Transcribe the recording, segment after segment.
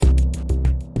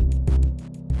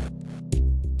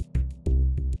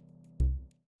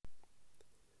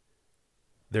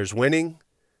There's winning,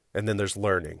 and then there's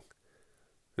learning.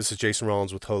 This is Jason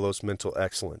Rollins with Holos Mental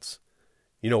Excellence.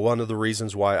 You know, one of the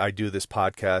reasons why I do this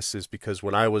podcast is because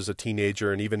when I was a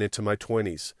teenager and even into my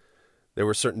 20s, there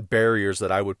were certain barriers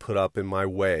that I would put up in my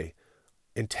way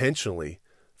intentionally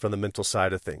from the mental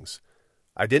side of things.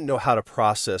 I didn't know how to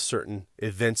process certain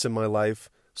events in my life,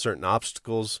 certain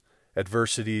obstacles,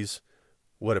 adversities,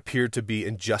 what appeared to be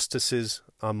injustices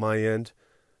on my end.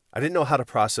 I didn't know how to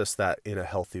process that in a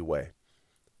healthy way.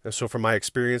 And so from my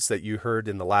experience that you heard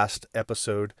in the last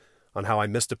episode on how I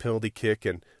missed a penalty kick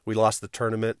and we lost the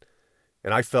tournament,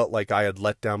 and I felt like I had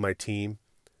let down my team,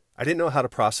 I didn't know how to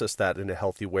process that in a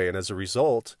healthy way. And as a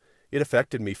result, it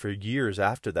affected me for years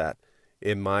after that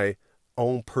in my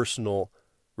own personal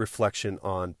reflection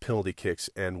on penalty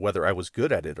kicks and whether I was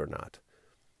good at it or not.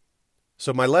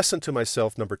 So my lesson to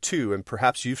myself, number 2, and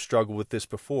perhaps you've struggled with this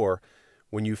before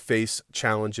when you face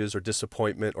challenges or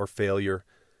disappointment or failure,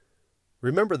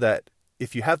 remember that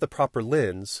if you have the proper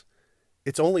lens,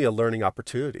 it's only a learning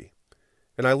opportunity.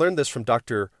 And I learned this from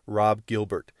Dr. Rob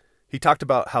Gilbert. He talked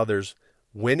about how there's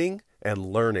winning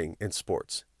and learning in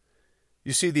sports.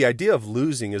 You see, the idea of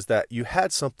losing is that you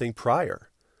had something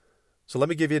prior. So let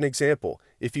me give you an example.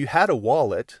 If you had a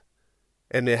wallet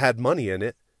and it had money in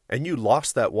it and you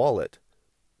lost that wallet,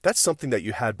 that's something that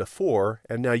you had before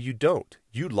and now you don't.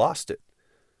 You lost it.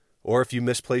 Or if you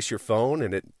misplace your phone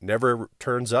and it never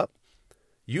turns up,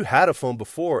 you had a phone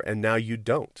before and now you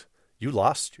don't. You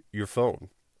lost your phone.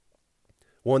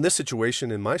 Well, in this situation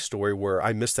in my story where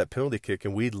I missed that penalty kick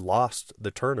and we lost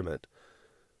the tournament,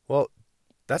 well,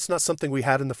 that's not something we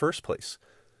had in the first place.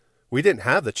 We didn't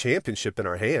have the championship in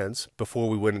our hands before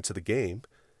we went into the game.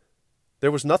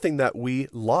 There was nothing that we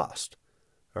lost.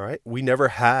 All right? We never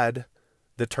had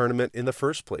the tournament in the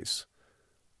first place.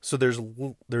 So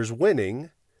there's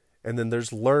winning and then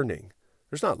there's learning.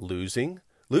 There's not losing.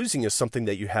 Losing is something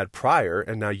that you had prior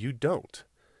and now you don't.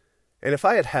 And if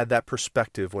I had had that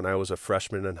perspective when I was a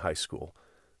freshman in high school,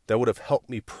 that would have helped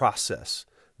me process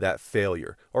that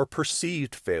failure or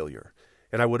perceived failure,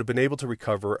 and I would have been able to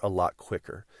recover a lot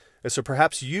quicker. And so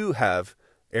perhaps you have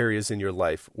areas in your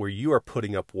life where you are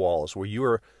putting up walls, where you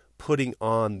are putting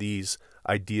on these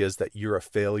ideas that you're a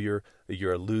failure, that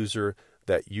you're a loser,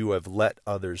 that you have let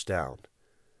others down.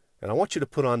 And I want you to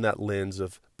put on that lens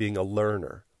of being a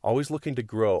learner, always looking to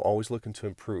grow, always looking to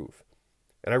improve.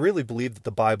 And I really believe that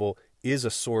the Bible is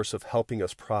a source of helping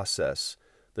us process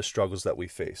the struggles that we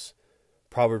face.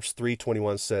 Proverbs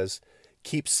 3:21 says,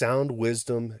 "Keep sound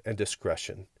wisdom and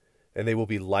discretion, and they will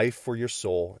be life for your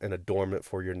soul and adornment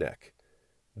for your neck.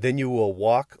 Then you will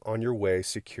walk on your way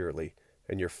securely,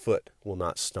 and your foot will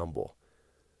not stumble."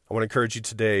 I want to encourage you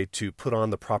today to put on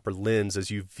the proper lens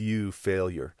as you view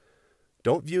failure.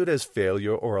 Don't view it as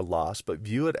failure or a loss, but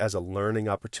view it as a learning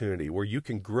opportunity where you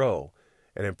can grow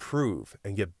and improve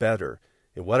and get better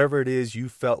in whatever it is you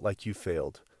felt like you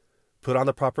failed. Put on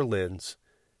the proper lens,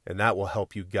 and that will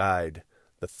help you guide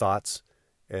the thoughts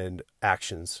and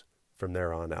actions from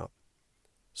there on out.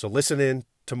 So listen in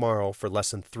tomorrow for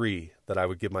lesson 3 that I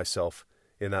would give myself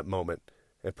in that moment,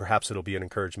 and perhaps it'll be an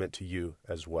encouragement to you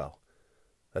as well.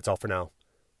 That's all for now.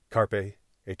 Carpe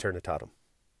Eternitatum.